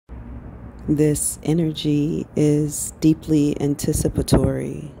This energy is deeply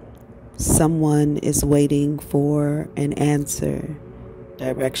anticipatory. Someone is waiting for an answer,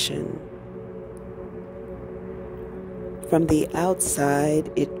 direction. From the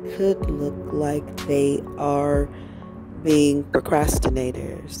outside, it could look like they are being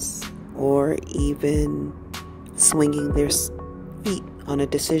procrastinators or even swinging their feet on a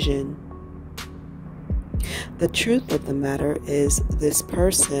decision. The truth of the matter is this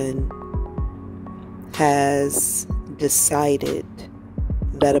person has decided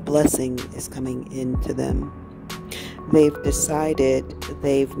that a blessing is coming into them. They've decided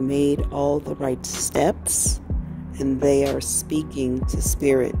they've made all the right steps and they are speaking to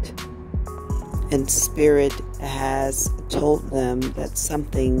Spirit. And Spirit has told them that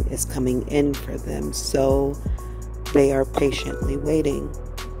something is coming in for them, so they are patiently waiting.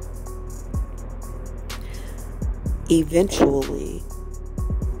 Eventually,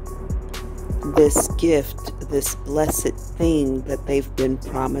 this gift, this blessed thing that they've been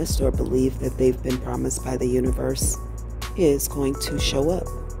promised or believe that they've been promised by the universe is going to show up.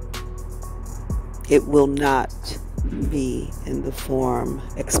 It will not be in the form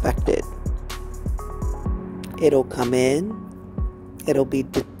expected. It'll come in. It'll be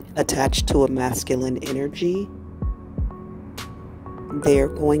attached to a masculine energy. They're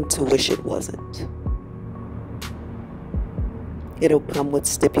going to wish it wasn't. It'll come with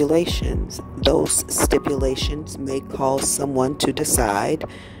stipulations. Those stipulations may cause someone to decide,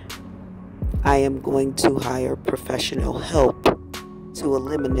 I am going to hire professional help to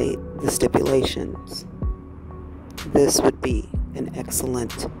eliminate the stipulations. This would be an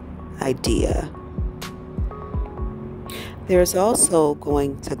excellent idea. There's also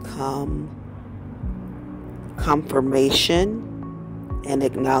going to come confirmation and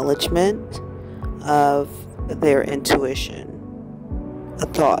acknowledgement of their intuition. A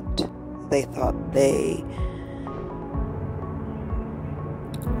thought they thought they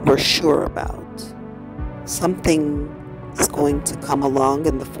were sure about. Something is going to come along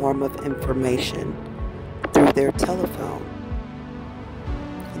in the form of information through their telephone.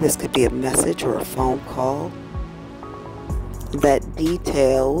 This could be a message or a phone call that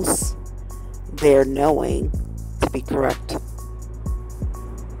details their knowing to be correct.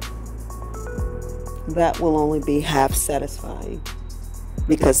 That will only be half satisfying,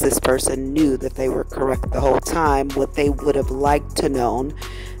 because this person knew that they were correct the whole time. What they would have liked to known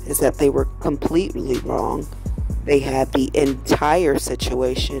is that they were completely wrong. They had the entire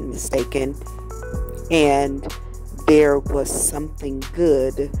situation mistaken, and there was something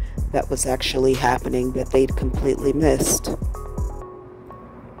good that was actually happening that they'd completely missed.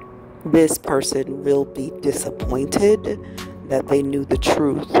 This person will be disappointed that they knew the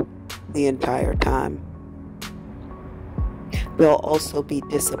truth the entire time. They'll also be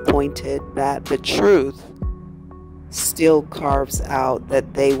disappointed that the truth still carves out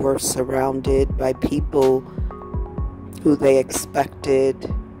that they were surrounded by people who they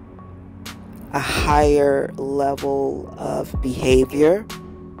expected a higher level of behavior,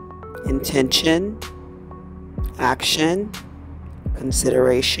 intention, action,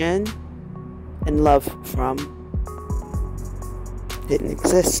 consideration, and love from. Didn't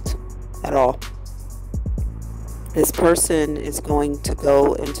exist at all. This person is going to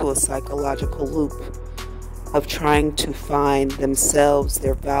go into a psychological loop of trying to find themselves,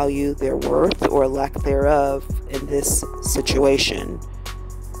 their value, their worth, or lack thereof in this situation.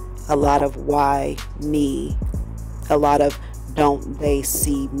 A lot of why me? A lot of don't they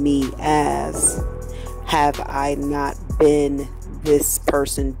see me as? Have I not been this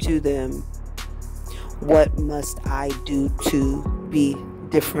person to them? What must I do to be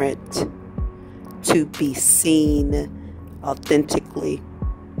different? To be seen authentically?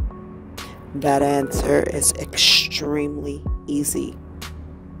 That answer is extremely easy.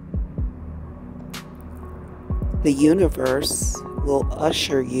 The universe will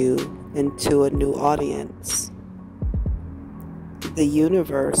usher you into a new audience. The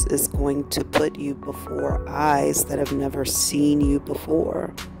universe is going to put you before eyes that have never seen you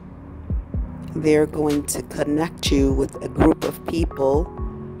before. They're going to connect you with a group of people,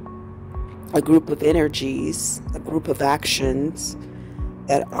 a group of energies, a group of actions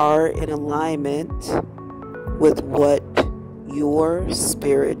that are in alignment with what your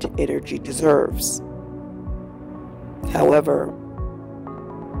spirit energy deserves. However,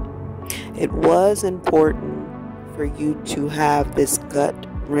 it was important for you to have this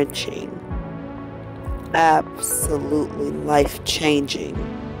gut-wrenching, absolutely life-changing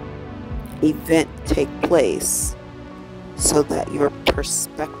event take place so that your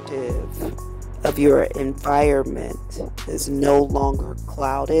perspective of your environment is no longer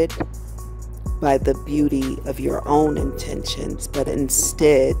clouded by the beauty of your own intentions, but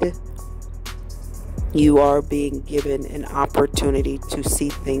instead you are being given an opportunity to see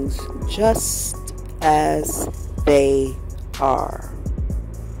things just as they are.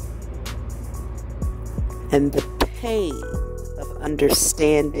 And the pain of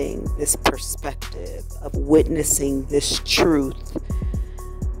understanding this perspective, of witnessing this truth,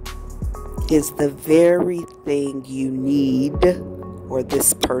 is the very thing you need, or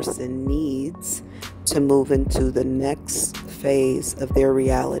this person needs, to move into the next phase of their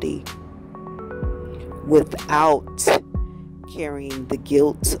reality without carrying the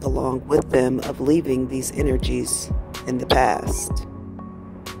guilt along with them of leaving these energies in the past.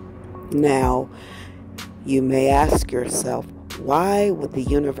 Now, you may ask yourself, why would the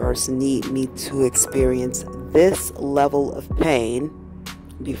universe need me to experience this level of pain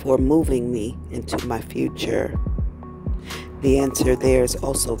before moving me into my future? The answer there is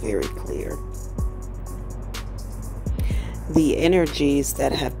also very clear. The energies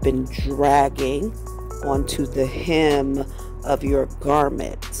that have been dragging onto the hem of your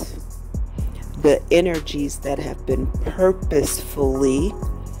garment, the energies that have been purposefully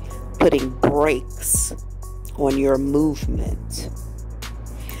putting brakes on your movement,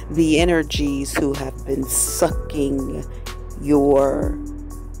 the energies who have been sucking your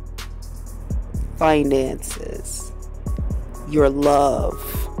finances, your love,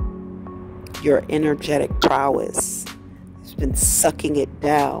 your energetic prowess, has been sucking it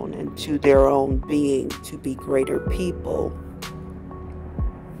down into their own being to be greater people,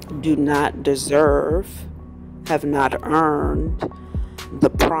 do not deserve, have not earned the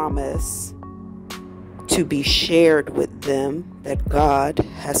promise to be shared with them that God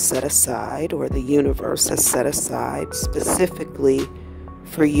has set aside, or the universe has set aside specifically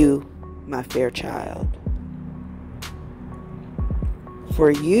for you, my fair child.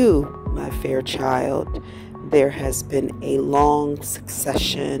 For you, my fair child, there has been a long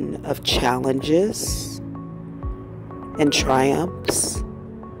succession of challenges and triumphs.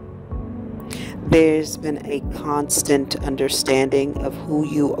 There's been a constant understanding of who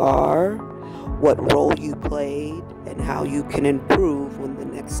you are, what role you played, and how you can improve when the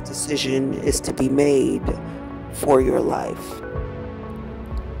next decision is to be made for your life.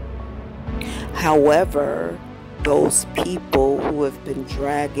 However, those people who have been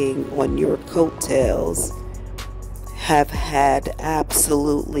dragging on your coattails have had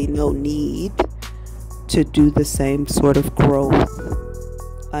absolutely no need to do the same sort of growth,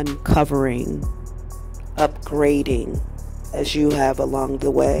 uncovering, upgrading as you have along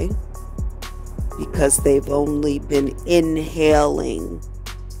the way, because they've only been inhaling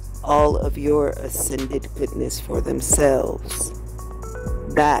all of your ascended goodness for themselves.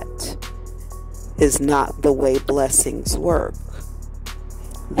 That is not the way blessings work.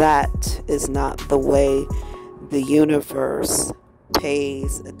 That is not the way the universe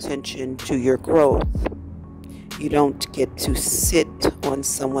pays attention to your growth. You don't get to sit on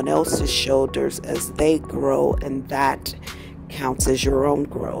someone else's shoulders as they grow, and that counts as your own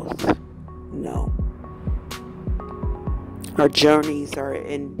growth. No. Our journeys are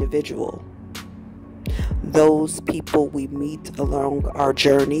individual. Those people we meet along our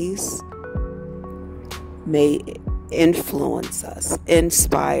journeys may influence us,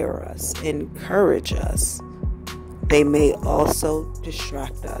 inspire us, encourage us. They may also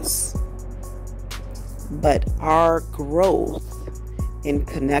distract us. But our growth in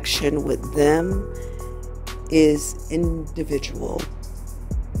connection with them is individual.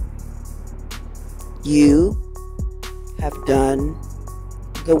 You have done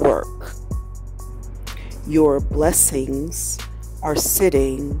the work. Your blessings are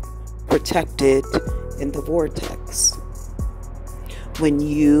sitting protected in the vortex. When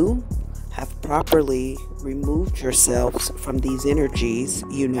you have properly removed yourselves from these energies,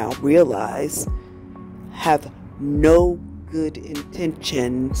 you now realize have no good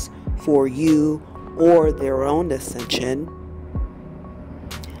intentions for you or their own ascension.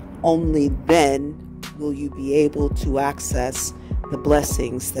 Only then will you be able to access the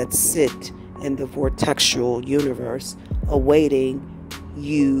blessings that sit in the vortexual universe, awaiting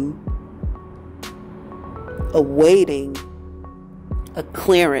you, awaiting a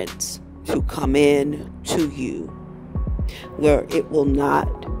clearance to come in to you, where it will not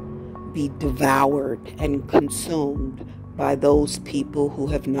be devoured and consumed by those people who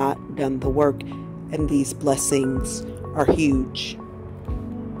have not done the work. And these blessings are huge.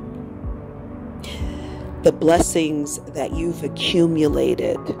 The blessings that you've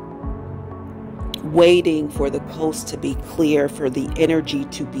accumulated, waiting for the coast to be clear, for the energy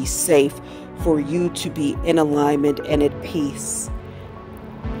to be safe, for you to be in alignment and at peace,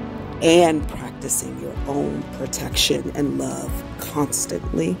 and practice practicing your own protection and love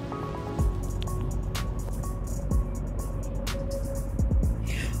constantly.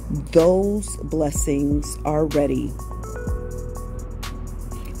 Those blessings are ready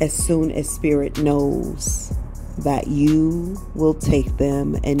as soon as Spirit knows that you will take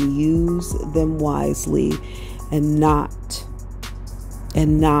them and use them wisely and not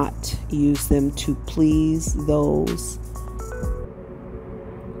use them to please those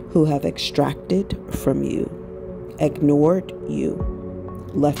who have extracted from you, ignored you,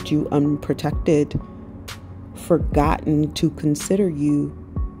 left you unprotected, forgotten to consider you,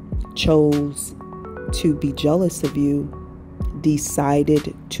 chose to be jealous of you,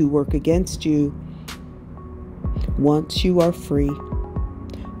 decided to work against you. Once you are free,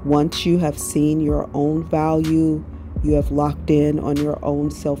 once you have seen your own value, you have locked in on your own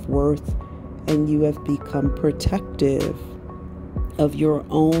self-worth, and you have become protective of your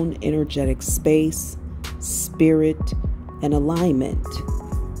own energetic space, spirit, and alignment.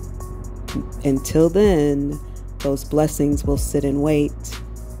 Until then, those blessings will sit and wait.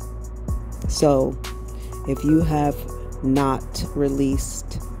 So, if you have not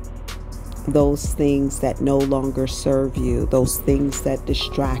released those things that no longer serve you, those things that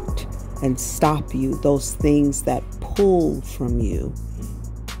distract and stop you, those things that pull from you,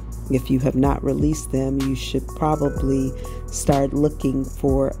 if you have not released them, you should probably start looking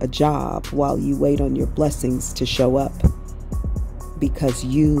for a job while you wait on your blessings to show up. Because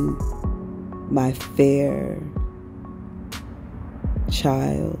you, my fair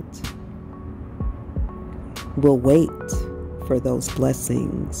child, will wait for those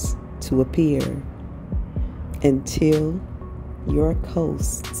blessings to appear until your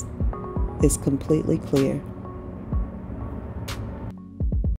coast is completely clear.